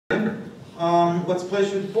What's the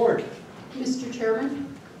pleasure of the board? Mr.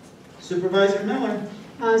 Chairman, Supervisor Miller.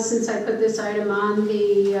 since I put this item on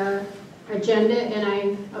the agenda, and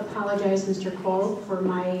I apologize, Mr. Cole, for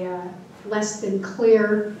my less than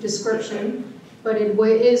clear description, but it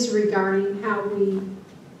is regarding how we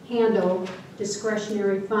handle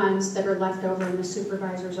discretionary funds that are left over in the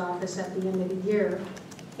supervisor's office at the end of the year.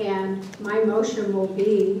 And my motion will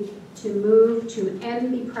be to move to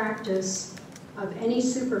end the practice of any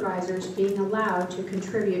supervisors being allowed to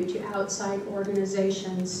contribute to outside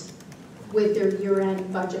organizations with their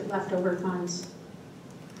year-end budget leftover funds.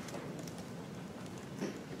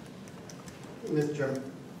 Mr.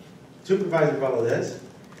 Chairman. Supervisor Valadez.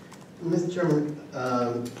 Mr. Chairman,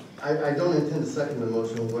 I don't intend to second the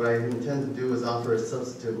motion. What I intend to do is offer a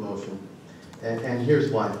substitute motion, and here's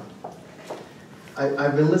why.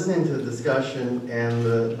 I've been listening to the discussion, and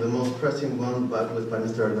the most pressing one was by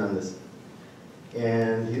Mr. Hernandez.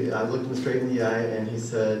 And I looked him straight in the eye, and he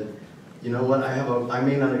said, you know what, I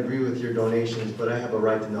may not agree with your donations, but I have a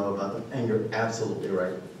right to know about them. And you're absolutely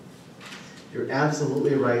right. You're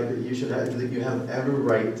absolutely right that you have every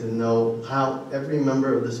right to know how every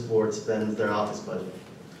member of this board spends their office budget.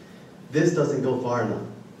 This doesn't go far enough.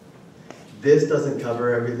 This doesn't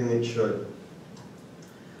cover everything it should.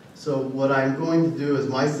 So what I'm going to do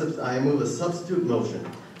is I move a substitute motion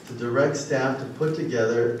to direct staff to put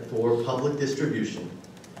together for public distribution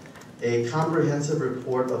a comprehensive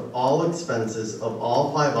report of all expenses of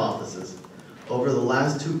all 5 offices over the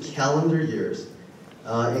last 2 calendar years,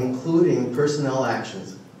 including personnel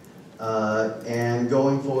actions, and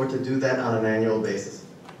going forward to do that on an annual basis.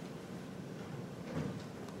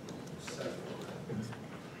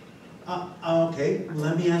 Okay,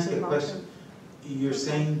 let me ask you a question. You're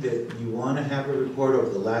saying that you want to have a report over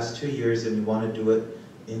the last 2 years and you want to do it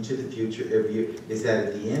into the future every year. Is that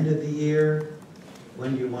at the end of the year?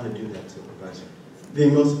 When do you want to do that, Supervisor? The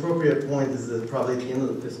most appropriate point is probably at the end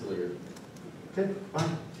of the fiscal year. Okay,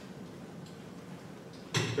 fine.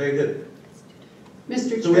 Very good. Mr.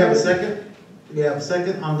 Chairman. So we have a second? We have a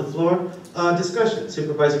second on the floor. Discussion,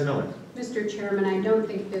 Supervisor Miller. Mr. Chairman, I don't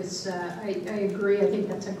think this, I agree, I think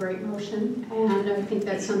that's a great motion, and I think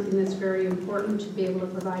that's something that's very important to be able to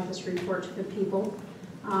provide this report to the people.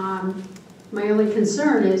 My only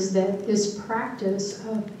concern is that this practice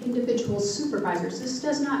of individual supervisors, this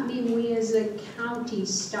does not mean we as a county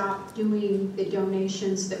stop doing the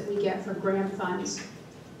donations that we get for grant funds,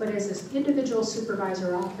 but as an individual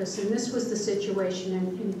supervisor office, and this was the situation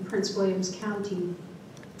in Prince Williams County,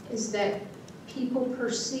 is that people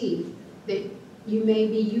perceive that you may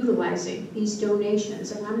be utilizing these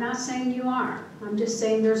donations, and I'm not saying you are, I'm just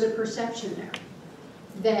saying there's a perception there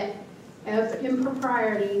that of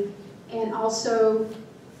impropriety, and also,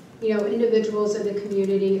 you know, individuals in the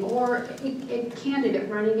community or a candidate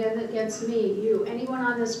running against me, you, anyone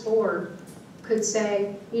on this board could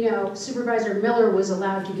say, you know, Supervisor Miller was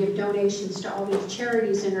allowed to give donations to all these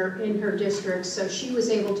charities in her district, so she was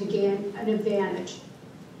able to gain an advantage.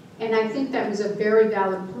 And I think that was a very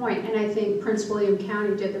valid point, and I think Prince William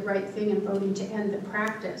County did the right thing in voting to end the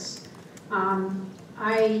practice.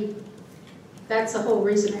 That's the whole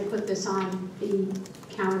reason I put this on the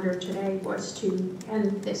calendar today, was to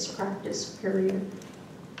end this practice, period.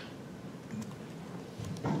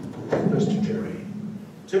 Mr. Chairman.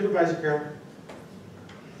 Supervisor Carroll.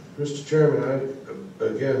 Mr. Chairman, I,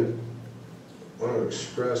 again, want to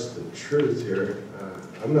express the truth here.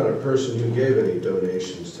 I'm not a person who gave any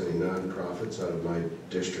donations to any nonprofits out of my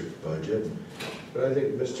district budget, but I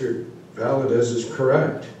think Mr. Valadez is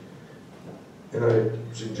correct. And I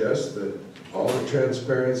suggest that all the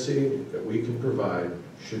transparency that we can provide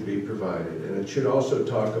should be provided. And it should also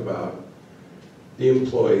talk about the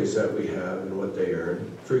employees that we have and what they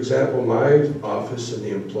earn. For example, my office and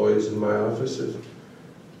the employees in my office have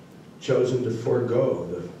chosen to forego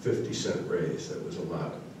the 50-cent raise that was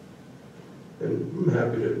allowed. And I'm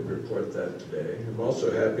happy to report that today. I'm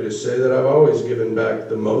also happy to say that I've always given back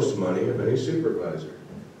the most money of any supervisor.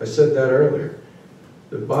 I said that earlier.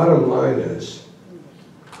 The bottom line is,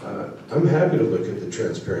 I'm happy to look at the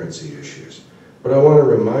transparency issues, but I want to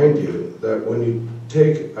remind you that when you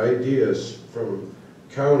take ideas from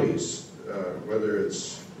counties, whether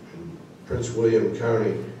it's in Prince William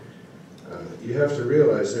County, you have to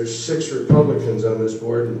realize there's 6 Republicans on this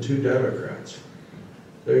board and 2 Democrats.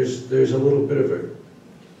 There's a little bit of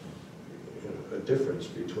a difference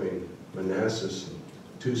between Manassas and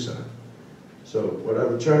Tucson. So what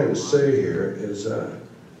I'm trying to say here is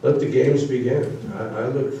let the games begin. I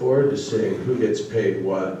look forward to seeing who gets paid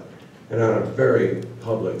what, and on a very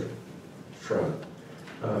public front.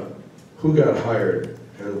 Who got hired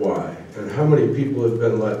and why? and how many people have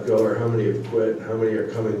been let go, or how many have quit, and how many are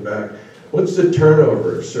coming back. What's the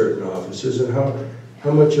turnover of certain offices, and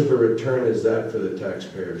how much of a return is that for the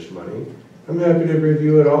taxpayers' money? I'm happy to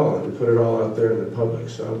review it all and put it all out there in the public,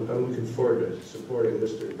 so I'm looking forward to supporting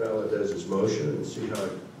Mr. Valadez's motion and see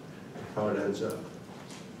how it ends up.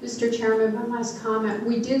 Mr. Chairman, one last comment.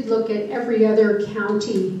 We did look at every other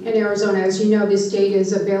county in Arizona. As you know, this data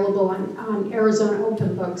is available on Arizona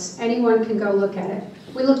Open Books. Anyone can go look at it.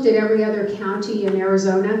 We looked at every other county in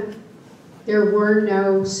Arizona. There were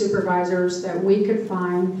no supervisors that we could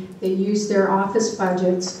find that used their office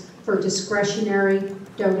budgets for discretionary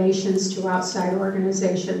donations to outside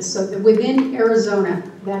organizations. So that within Arizona,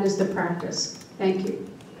 that is the practice. Thank you.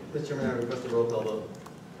 Mr. Chairman, I request a roll call vote.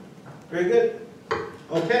 Very good.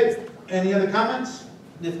 Okay, any other comments?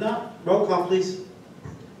 If not, roll call, please.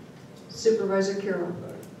 Supervisor Carroll.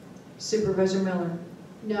 Supervisor Miller.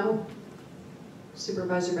 No.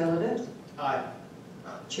 Supervisor Valadez. Aye.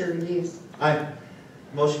 Chair Lees. Aye.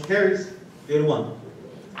 Motion carries, 8-1.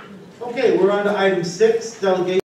 Okay, we're on to item 6, delegation.